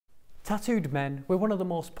Tattooed men were one of the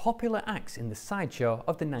most popular acts in the sideshow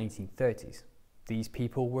of the 1930s. These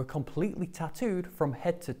people were completely tattooed from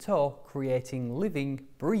head to toe, creating living,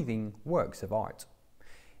 breathing works of art.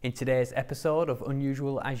 In today's episode of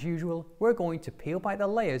Unusual as Usual, we're going to peel back the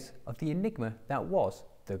layers of the enigma that was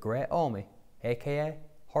the Great Omi, aka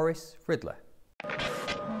Horace Ridler.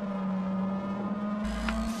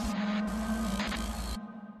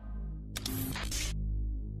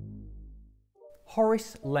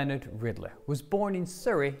 Horace Leonard Ridler was born in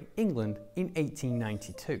Surrey, England in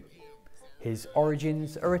 1892. His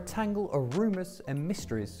origins are a tangle of rumours and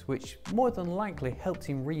mysteries which more than likely helped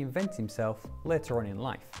him reinvent himself later on in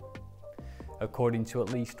life. According to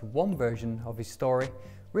at least one version of his story,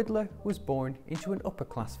 Ridler was born into an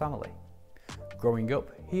upper-class family. Growing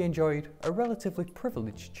up, he enjoyed a relatively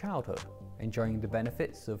privileged childhood, enjoying the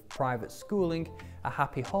benefits of private schooling, a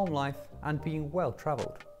happy home life and being well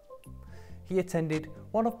travelled. He attended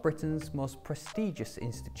one of Britain's most prestigious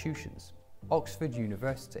institutions, Oxford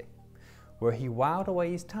University, where he whiled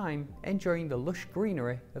away his time enjoying the lush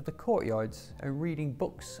greenery of the courtyards and reading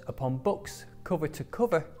books upon books, cover to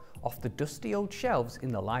cover, off the dusty old shelves in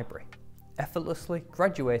the library, effortlessly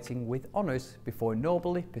graduating with honours before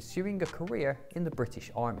nobly pursuing a career in the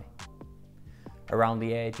British Army. Around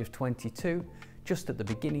the age of 22, just at the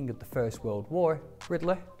beginning of the First World War,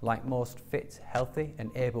 Ridler, like most fit, healthy and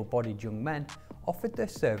able-bodied young men, offered their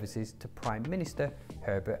services to Prime Minister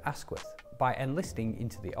Herbert Asquith by enlisting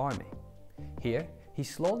into the army. Here, he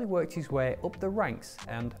slowly worked his way up the ranks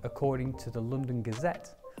and, according to the London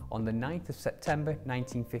Gazette, on the 9th of September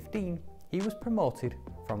 1915, he was promoted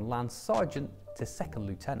from Lance Sergeant to Second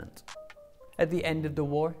Lieutenant. At the end of the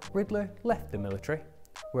war, Ridler left the military,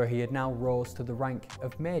 where he had now rose to the rank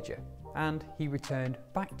of Major, and he returned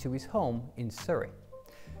back to his home in Surrey.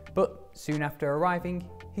 But soon after arriving,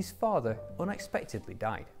 his father unexpectedly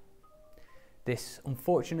died. This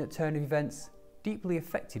unfortunate turn of events deeply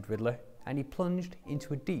affected Ridler, and he plunged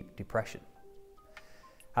into a deep depression.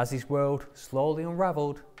 As his world slowly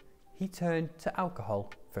unravelled, he turned to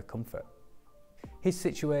alcohol for comfort. His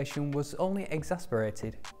situation was only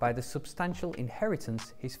exacerbated by the substantial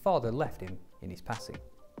inheritance his father left him in his passing.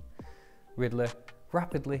 Ridler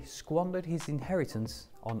rapidly squandered his inheritance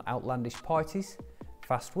on outlandish parties,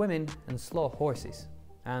 fast women and slow horses,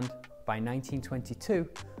 and by 1922,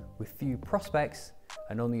 with few prospects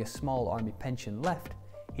and only a small army pension left,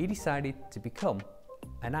 he decided to become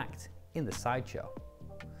an act in the sideshow.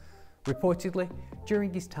 Reportedly,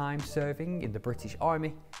 during his time serving in the British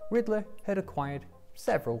Army, Ridler had acquired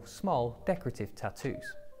several small decorative tattoos,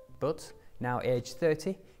 but now aged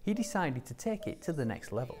 30, he decided to take it to the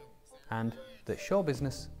next level, and that show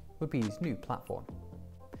business would be his new platform.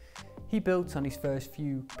 He built on his first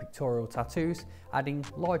few pictorial tattoos, adding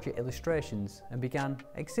larger illustrations, and began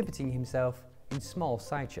exhibiting himself in small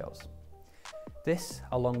sideshows. This,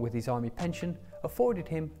 along with his army pension, afforded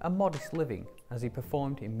him a modest living as he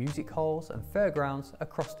performed in music halls and fairgrounds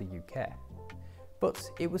across the UK. But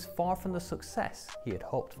it was far from the success he had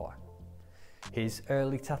hoped for. His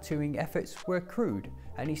early tattooing efforts were crude,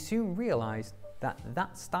 and he soon realised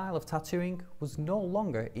that style of tattooing was no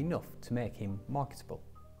longer enough to make him marketable.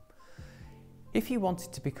 If he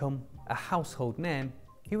wanted to become a household name,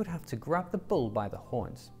 he would have to grab the bull by the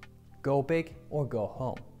horns, go big or go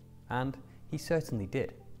home, and he certainly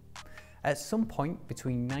did. At some point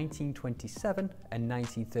between 1927 and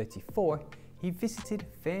 1934, he visited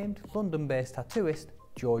famed London-based tattooist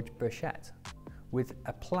George Burchett with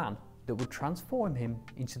a plan that would transform him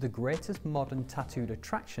into the greatest modern tattooed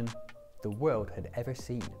attraction the world had ever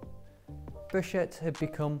seen. Burchett had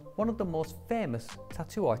become one of the most famous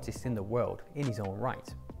tattoo artists in the world in his own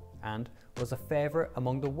right, and was a favourite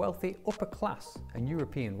among the wealthy upper class and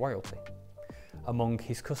European royalty. Among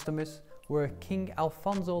his customers were King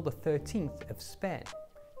Alfonso XIII of Spain,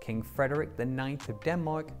 King Frederick IX of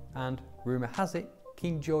Denmark, and, rumour has it,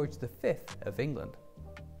 King George V of England.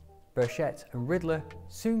 Burchett and Ridler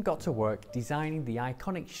soon got to work designing the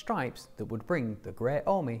iconic stripes that would bring the Great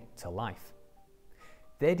Omi to life.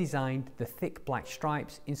 They designed the thick black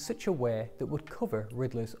stripes in such a way that would cover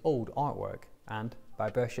Ridler's old artwork, and, by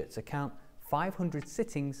Burchett's account, 500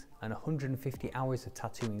 sittings and 150 hours of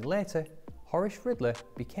tattooing later, Horace Ridler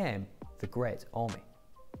became the Great Omi.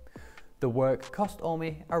 The work cost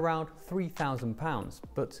Omi around £3,000,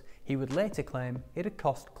 but he would later claim it had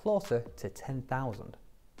cost closer to £10,000.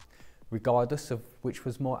 Regardless of which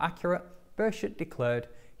was more accurate, Burchett declared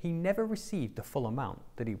he never received the full amount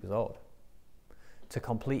that he was owed. To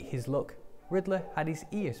complete his look, Ridler had his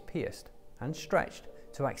ears pierced and stretched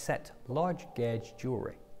to accept large gauge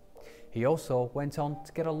jewellery. He also went on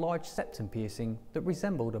to get a large septum piercing that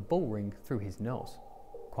resembled a bull ring through his nose.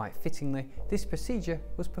 Quite fittingly, this procedure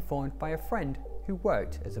was performed by a friend who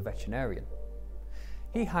worked as a veterinarian.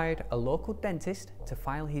 He hired a local dentist to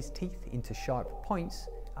file his teeth into sharp points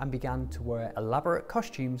and began to wear elaborate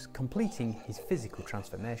costumes, completing his physical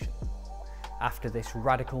transformation. After this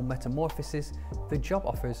radical metamorphosis, the job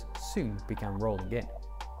offers soon began rolling in.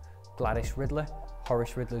 Gladys Ridler,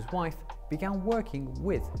 Horace Ridler's wife, began working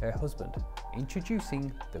with her husband,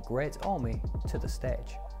 introducing the Great Omi to the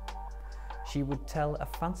stage. She would tell a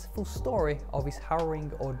fanciful story of his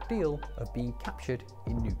harrowing ordeal of being captured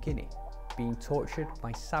in New Guinea, being tortured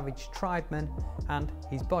by savage tribemen, and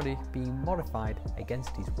his body being modified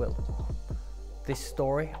against his will. This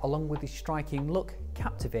story, along with his striking look,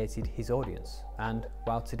 captivated his audience, and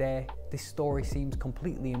while today this story seems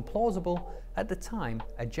completely implausible, at the time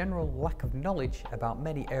a general lack of knowledge about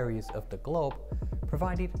many areas of the globe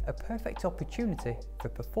provided a perfect opportunity for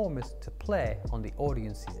performers to play on the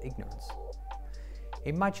audience's ignorance.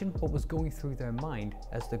 Imagine what was going through their mind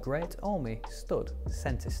as the Great Omi stood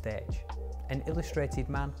centre stage, an illustrated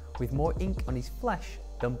man with more ink on his flesh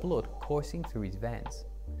than blood coursing through his veins,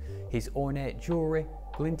 his ornate jewellery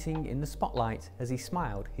glinting in the spotlight as he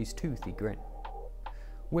smiled his toothy grin.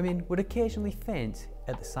 Women would occasionally faint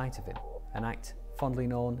at the sight of him, an act fondly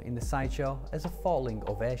known in the sideshow as a falling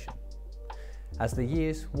ovation. As the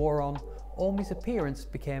years wore on, Omi's appearance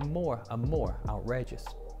became more and more outrageous.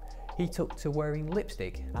 He took to wearing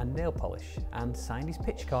lipstick and nail polish and signed his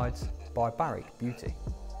pitch cards "Barbaric Beauty."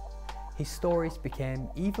 His stories became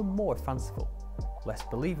even more fanciful, less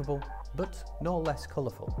believable, but no less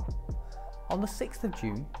colourful. On the 6th of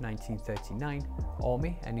June 1939,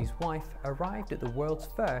 Omi and his wife arrived at the World's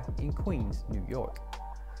Fair in Queens, New York.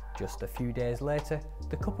 Just a few days later,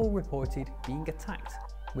 the couple reported being attacked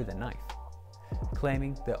with a knife,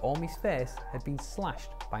 claiming that Omi's face had been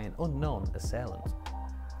slashed by an unknown assailant.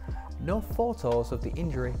 No photos of the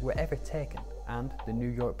injury were ever taken, and the New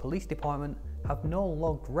York Police Department have no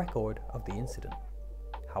logged record of the incident.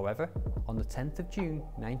 However, on the 10th of June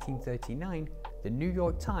 1939, the New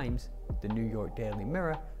York Times, the New York Daily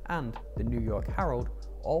Mirror, and the New York Herald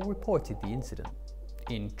all reported the incident,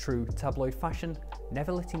 in true tabloid fashion,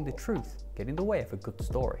 never letting the truth get in the way of a good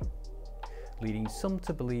story, leading some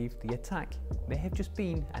to believe the attack may have just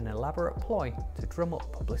been an elaborate ploy to drum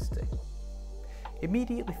up publicity.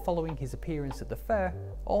 Immediately following his appearance at the fair,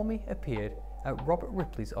 Omi appeared at Robert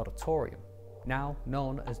Ripley's Oddotorium, now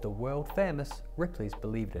known as the world-famous Ripley's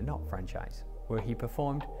Believe It or Not franchise, where he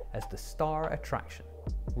performed as the star attraction.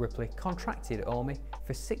 Ripley contracted Omi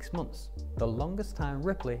for 6 months, the longest time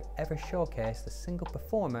Ripley ever showcased a single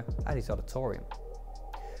performer at his auditorium.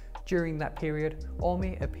 During that period,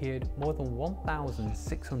 Omi appeared more than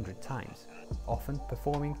 1,600 times, often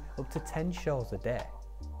performing up to 10 shows a day.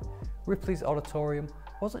 Ripley's Oddotorium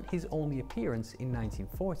wasn't his only appearance in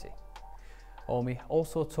 1940. Omi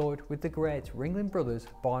also toured with the great Ringling Bros'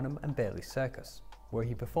 Barnum and Bailey Circus, where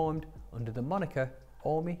he performed under the moniker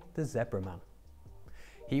Omi the Zebra Man.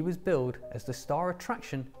 He was billed as the star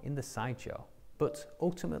attraction in the sideshow, but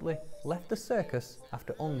ultimately left the circus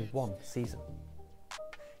after only 1 season.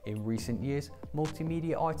 In recent years,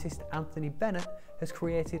 multimedia artist Anthony Bennett has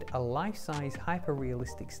created a life-size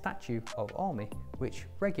hyper-realistic statue of Omi which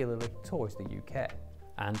regularly tours the UK.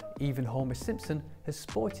 And even Homer Simpson has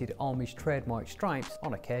sported Omi's trademark stripes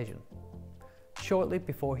on occasion. Shortly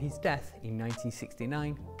before his death in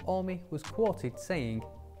 1969, Omi was quoted saying,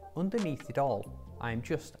 "Underneath it all, I am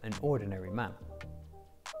just an ordinary man."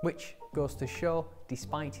 Which goes to show,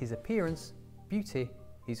 despite his appearance, beauty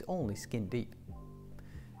is only skin deep.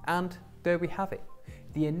 And there we have it,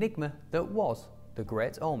 the enigma that was the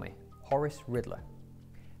Great Omi, Horace Ridler.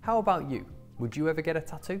 How about you? Would you ever get a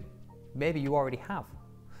tattoo? Maybe you already have.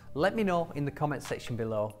 Let me know in the comment section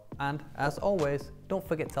below, and as always, don't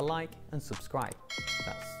forget to like and subscribe.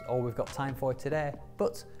 That's all we've got time for today,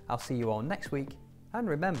 but I'll see you all next week, and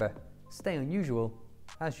remember, stay unusual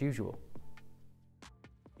as usual.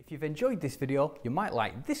 If you've enjoyed this video, you might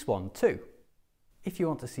like this one too. If you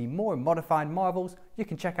want to see more modified marvels, you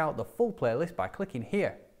can check out the full playlist by clicking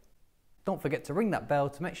here. Don't forget to ring that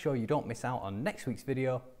bell to make sure you don't miss out on next week's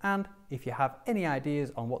video, and if you have any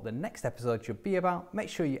ideas on what the next episode should be about, make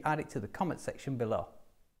sure you add it to the comment section below.